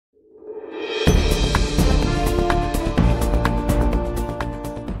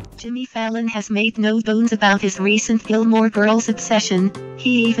Jimmy Fallon has made no bones about his recent Gilmore Girls obsession.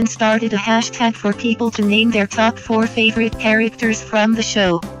 He even started a hashtag for people to name their top 4 favorite characters from the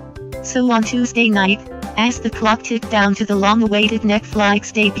show. So on Tuesday night, as the clock ticked down to the long-awaited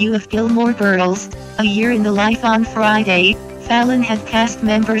Netflix debut of Gilmore Girls, A Year in the Life on Friday, Fallon had cast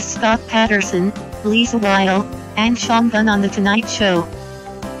members Scott Patterson, Liza Weil, and Sean Gunn on The Tonight Show.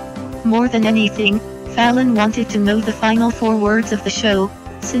 More than anything, Fallon wanted to know the final 4 words of the show,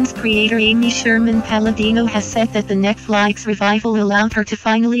 since creator Amy Sherman-Palladino has said that the Netflix revival allowed her to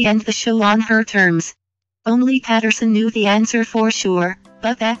finally end the show on her terms. Only Patterson knew the answer for sure,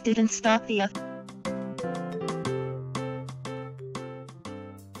 but that didn't stop the